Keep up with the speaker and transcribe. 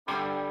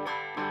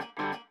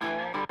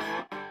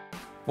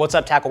What's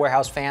up, Tackle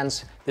Warehouse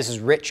fans? This is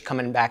Rich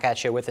coming back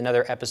at you with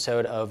another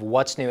episode of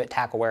What's New at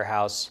Tackle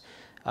Warehouse.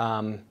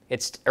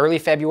 It's early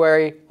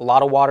February, a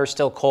lot of water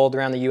still cold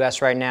around the US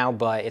right now,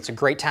 but it's a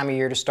great time of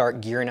year to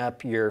start gearing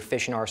up your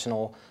fishing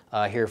arsenal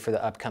here for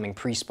the upcoming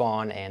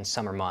pre-spawn and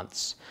summer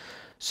months.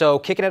 So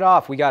kicking it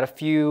off, we got a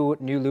few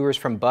new lures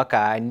from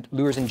Buckeye,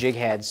 lures and jig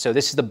heads. So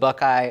this is the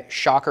Buckeye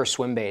Shocker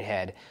Swimbait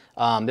head.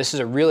 This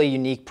is a really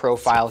unique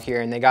profile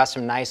here, and they got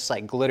some nice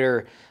like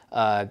glitter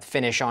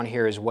finish on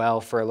here as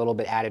well for a little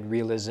bit added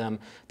realism.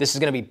 This is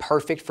going to be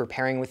perfect for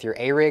pairing with your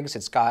A-rigs.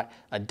 It's got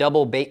a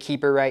double bait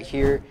keeper right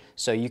here,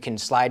 so you can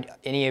slide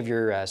any of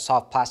your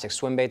soft plastic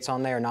swim baits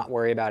on there and not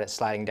worry about it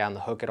sliding down the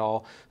hook at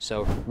all.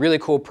 So really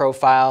cool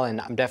profile,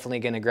 and I'm definitely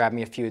going to grab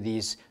me a few of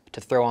these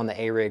to throw on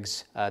the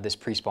A-rigs this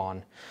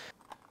pre-spawn.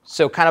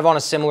 So kind of on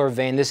a similar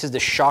vein, this is the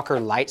Shocker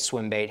Light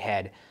Swim Bait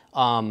head.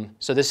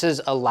 So this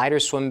is a lighter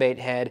swim bait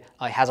head.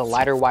 It has a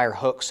lighter wire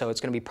hook, so it's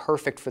going to be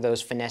perfect for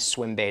those finesse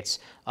swim baits.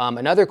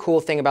 Another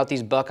cool thing about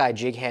these Buckeye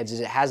jig heads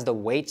is it has the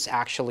weights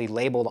actually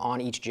labeled on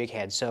each jig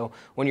head. So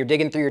when you're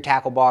digging through your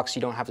tackle box,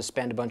 you don't have to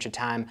spend a bunch of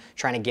time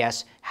trying to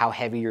guess how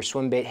heavy your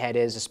swim bait head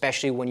is,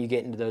 especially when you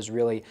get into those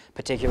really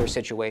particular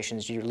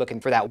situations. You're looking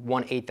for that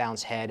 1/8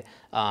 ounce head.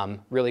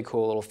 Really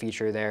cool little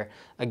feature there.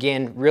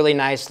 Again, really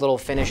nice little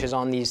finishes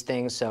on these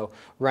things. So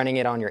running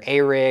it on your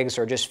A-rigs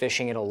or just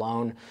fishing it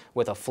alone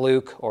with a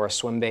fluke or a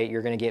swim bait,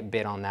 you're going to get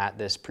bit on that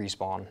this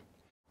pre-spawn.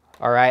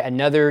 All right,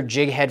 another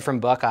jig head from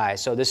Buckeye.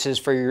 So this is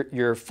for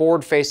your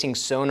forward-facing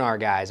sonar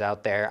guys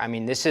out there. I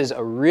mean, this is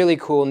a really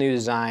cool new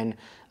design.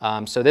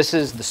 So this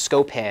is the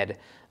scope head.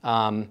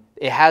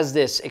 It has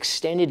this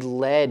extended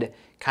lead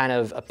kind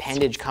of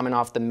appendage coming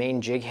off the main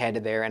jig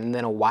head there, and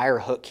then a wire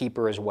hook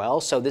keeper as well.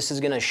 So this is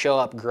going to show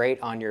up great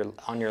on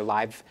your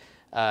live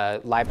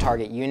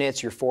target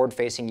units, your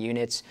forward-facing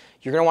units.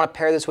 You're going to want to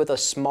pair this with a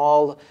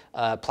small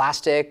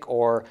plastic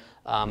or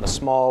a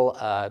small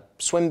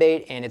swim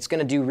bait, and it's going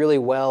to do really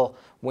well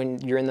when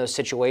you're in those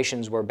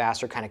situations where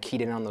bass are kind of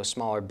keyed in on those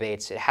smaller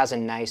baits. It has a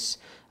nice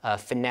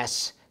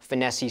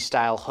finesse-y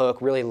style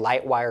hook, really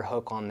light wire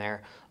hook on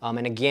there,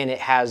 and again it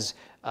has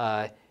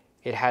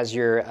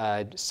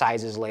your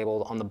sizes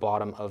labeled on the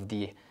bottom of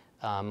the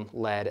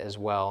lead as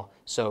well.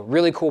 So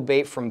really cool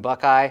bait from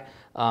Buckeye.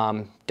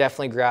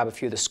 Definitely grab a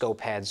few of the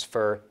scope heads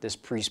for this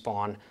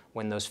pre-spawn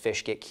when those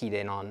fish get keyed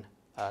in on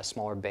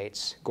smaller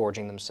baits,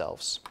 gorging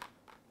themselves.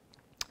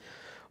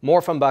 More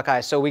from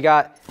Buckeye. So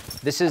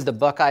this is the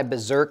Buckeye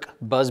Berserk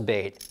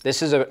Buzzbait.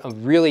 This is a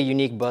really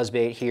unique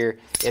buzzbait here.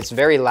 It's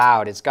very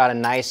loud. It's got a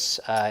nice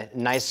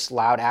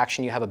loud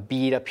action. You have a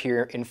bead up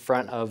here in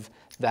front of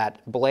that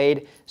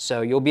blade,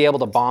 so you'll be able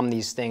to bomb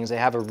these things. They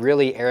have a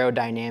really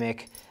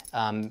aerodynamic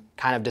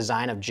kind of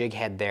design of jig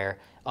head there.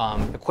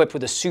 Equipped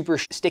with a super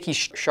sticky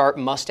sharp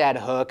mustad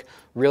hook,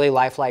 really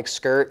lifelike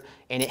skirt,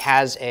 and it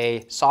has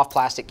a soft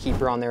plastic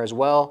keeper on there as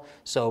well.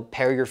 So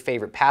pair your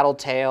favorite paddle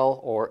tail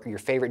or your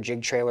favorite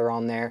jig trailer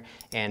on there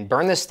and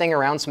burn this thing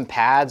around some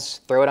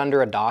pads, throw it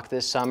under a dock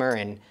this summer,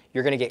 and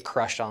you're going to get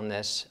crushed on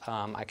this,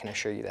 I can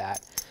assure you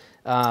that.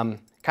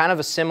 Kind of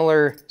a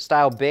similar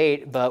style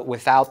bait, but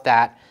without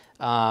that,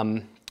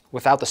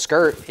 without the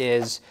skirt,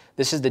 this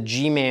is the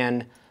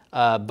G-Man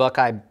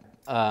Buckeye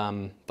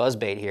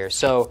buzzbait here.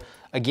 So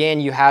again,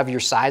 you have your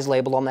size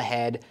labeled on the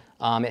head.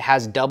 It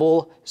has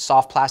double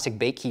soft plastic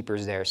bait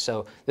keepers there.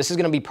 So this is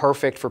going to be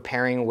perfect for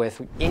pairing with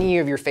any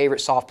of your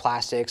favorite soft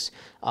plastics,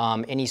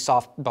 any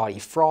soft body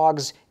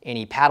frogs,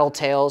 any paddle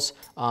tails.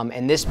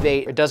 And this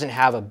bait, it doesn't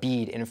have a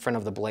bead in front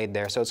of the blade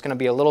there. So it's going to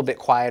be a little bit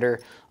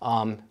quieter,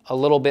 a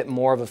little bit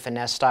more of a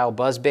finesse style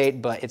buzz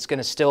bait, but it's going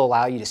to still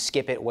allow you to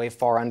skip it way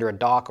far under a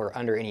dock or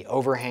under any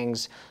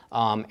overhangs.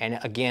 And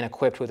again,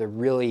 equipped with a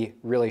really,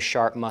 really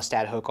sharp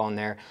mustad hook on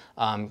there.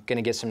 Going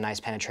to get some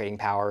nice penetrating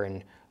power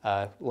and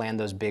land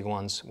those big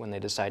ones when they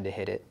decide to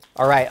hit it.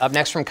 All right, up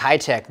next from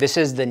Keitech, this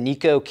is the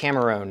Nico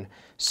Cameron.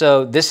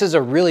 So this is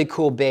a really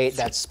cool bait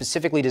that's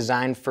specifically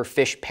designed for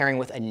fish pairing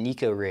with a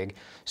Nico rig.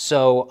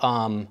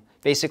 So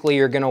basically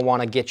you're gonna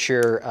wanna get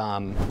your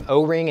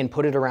O-ring and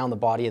put it around the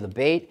body of the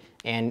bait,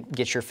 and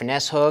get your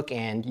finesse hook,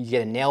 and you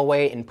get a nail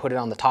weight and put it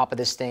on the top of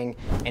this thing,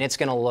 and it's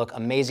gonna look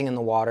amazing in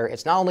the water.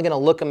 It's not only gonna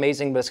look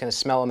amazing, but it's gonna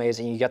smell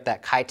amazing. You got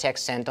that Keitech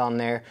scent on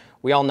there.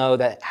 We all know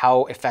that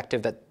how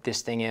effective that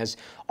this thing is.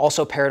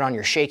 Also pair it on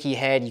your shaky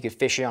head. You could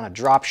fish it on a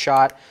drop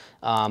shot.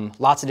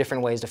 Lots of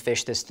different ways to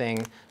fish this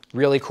thing.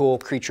 Really cool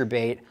creature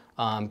bait.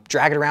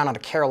 Drag it around on a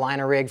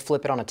Carolina rig,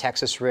 flip it on a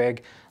Texas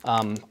rig.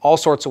 All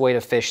sorts of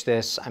ways to fish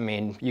this. I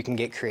mean, you can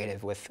get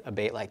creative with a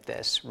bait like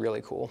this.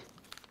 Really cool.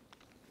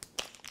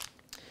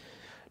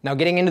 Now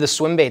getting into the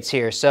swim baits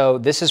here. So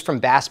this is from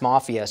Bass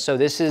Mafia. So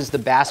this is the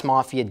Bass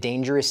Mafia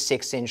Daingerous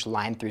 6-inch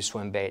line through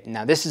swim bait.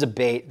 Now this is a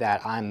bait that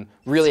I'm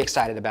really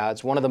excited about.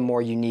 It's one of the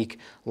more unique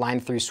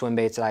line through swim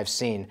baits that I've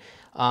seen.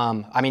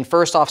 I mean,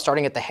 first off,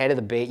 starting at the head of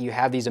the bait, you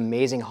have these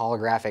amazing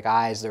holographic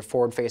eyes. They're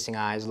forward-facing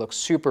eyes, look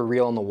super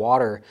real in the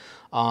water.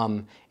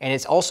 And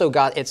it's also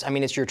got, I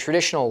mean, it's your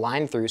traditional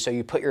line through, so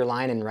you put your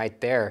line in right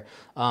there.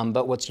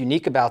 But what's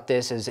unique about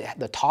this is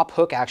the top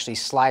hook actually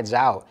slides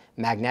out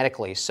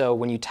magnetically. So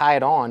when you tie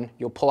it on,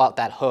 you'll pull out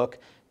that hook,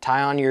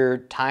 tie on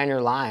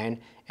your line,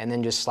 and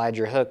then just slide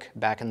your hook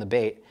back in the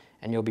bait,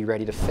 and you'll be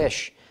ready to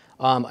fish.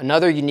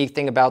 Another unique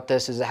thing about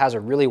this is it has a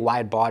really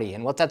wide body,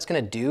 and what that's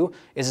going to do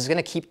is it's going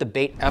to keep the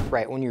bait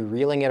upright when you're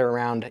reeling it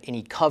around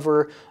any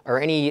cover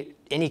or any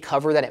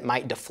cover that it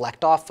might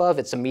deflect off of.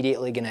 It's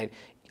immediately going to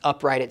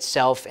upright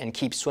itself and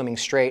keep swimming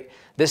straight.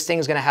 This thing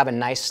is going to have a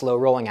nice slow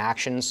rolling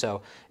action,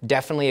 so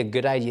definitely a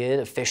good idea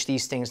to fish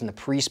these things in the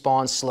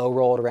pre-spawn, slow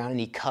roll it around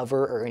any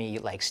cover or any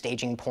like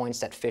staging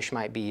points that fish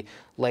might be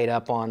laid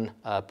up on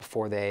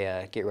before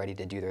they get ready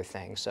to do their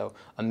thing. So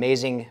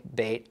amazing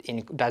bait,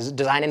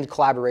 designed in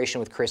collaboration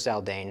with Chris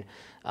Aldane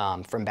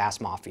from Bass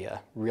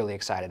Mafia. Really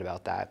excited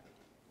about that.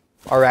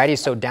 Alrighty,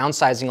 so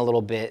downsizing a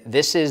little bit,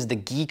 this is the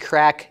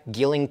Geecrack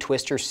Gilling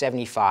Twister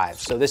 75.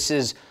 So this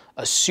is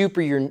a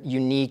super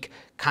unique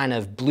kind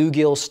of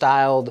bluegill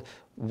styled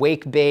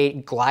wake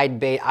bait, glide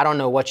bait, I don't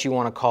know what you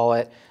want to call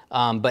it,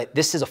 but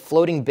this is a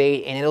floating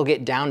bait and it'll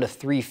get down to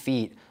 3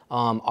 feet.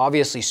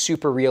 Obviously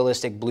super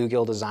realistic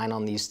bluegill design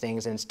on these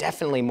things, and it's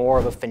definitely more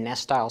of a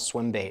finesse style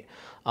swim bait.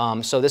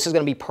 So this is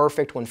going to be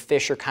perfect when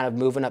fish are kind of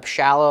moving up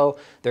shallow,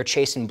 they're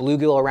chasing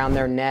bluegill around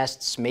their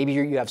nests, maybe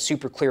you have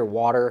super clear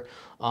water,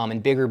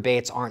 and bigger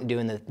baits aren't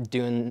doing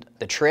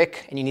the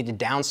trick and you need to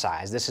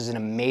downsize. This is an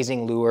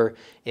amazing lure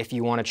if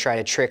you want to try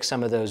to trick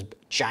some of those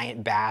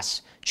giant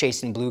bass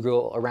chasing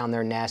bluegill around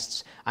their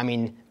nests. I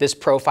mean, this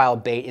profile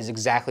bait is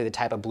exactly the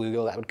type of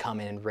bluegill that would come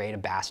in and raid a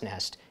bass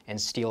nest and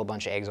steal a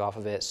bunch of eggs off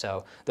of it.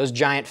 So those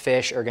giant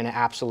fish are going to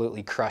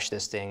absolutely crush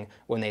this thing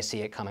when they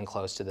see it coming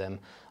close to them,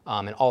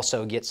 and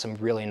also get some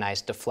really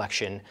nice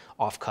deflection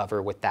off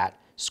cover with that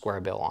square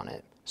bill on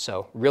it.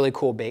 So really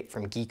cool bait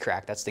from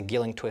Geecrack. That's the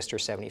Gilling Twister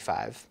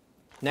 75.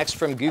 Next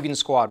from Googan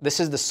Squad, this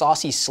is the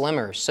Saucy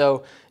Slimmer.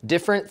 So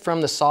different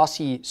from the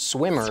Saucy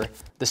Swimmer,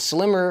 the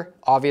Slimmer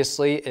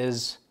obviously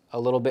is a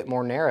little bit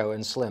more narrow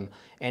and slim,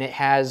 and it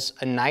has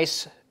a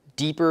nice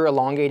deeper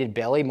elongated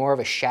belly, more of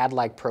a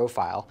shad-like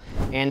profile.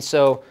 And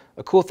so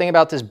a cool thing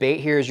about this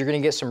bait here is you're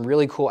going to get some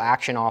really cool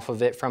action off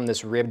of it from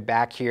this ribbed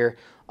back here.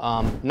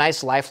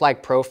 Nice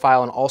lifelike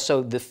profile, and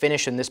also the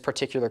finish in this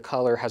particular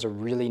color has a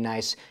really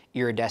nice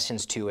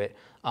iridescence to it.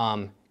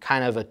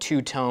 Kind of a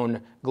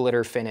two-tone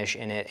glitter finish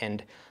in it,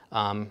 and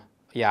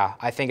yeah,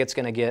 I think it's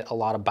going to get a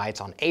lot of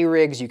bites on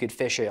A-rigs. You could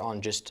fish it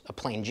on just a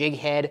plain jig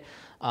head,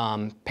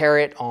 pair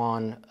it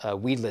on a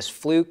weedless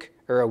fluke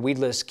or a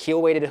weedless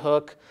keel-weighted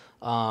hook,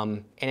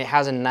 and it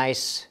has a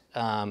nice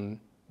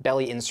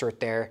belly insert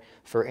there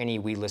for any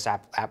weedless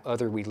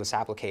other weedless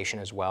application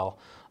as well.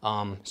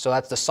 So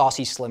that's the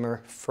Saucy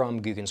Slimmer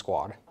from Googan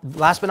Squad.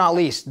 Last but not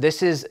least,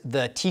 this is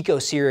the Tico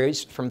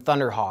series from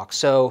Thunderhawk.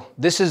 So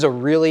this is a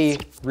really,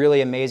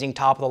 really amazing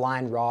top of the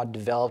line rod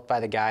developed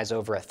by the guys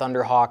over at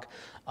Thunderhawk.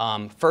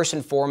 First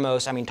and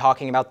foremost, I mean,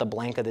 talking about the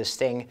blank of this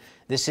thing,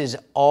 this is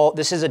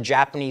a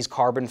Japanese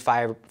carbon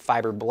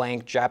fiber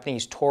blank,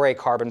 Japanese Toray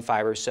carbon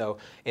fiber, so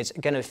it's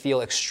gonna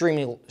feel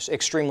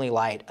extremely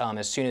light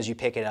as soon as you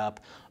pick it up.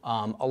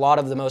 A lot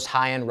of the most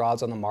high-end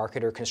rods on the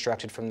market are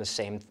constructed from the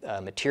same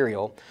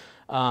material.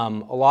 A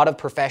lot of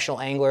professional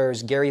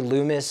anglers, Gary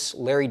Loomis,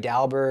 Larry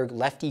Dahlberg,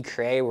 Lefty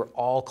Cray, were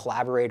all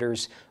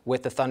collaborators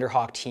with the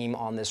Thunderhawk team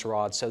on this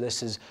rod. So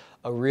this is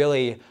a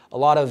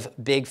lot of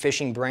big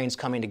fishing brains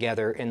coming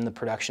together in the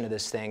production of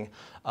this thing.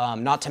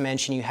 Not to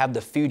mention you have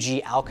the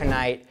Fuji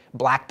Alkanite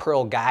Black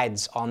Pearl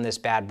guides on this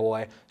bad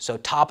boy. So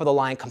top of the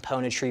line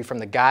componentry from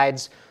the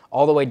guides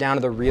all the way down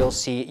to the reel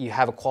seat. You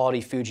have a quality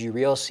Fuji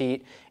reel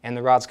seat, and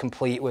the rod's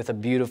complete with a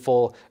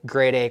beautiful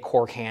grade A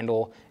cork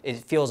handle. It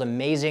feels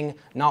amazing.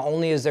 Not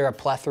only is there a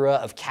plethora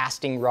of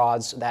casting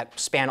rods that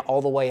span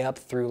all the way up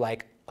through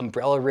like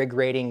umbrella rig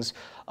ratings,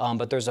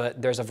 but there's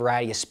a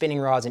variety of spinning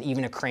rods and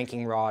even a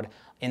cranking rod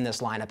in this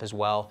lineup as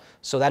well.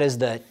 So that is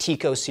the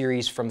Tico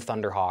series from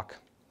Thunderhawk.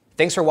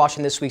 Thanks for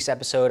watching this week's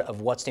episode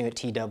of What's New at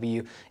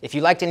TW. If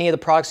you liked any of the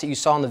products that you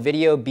saw in the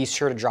video, be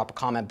sure to drop a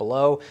comment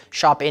below.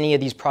 Shop any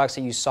of these products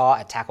that you saw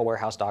at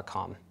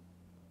tacklewarehouse.com.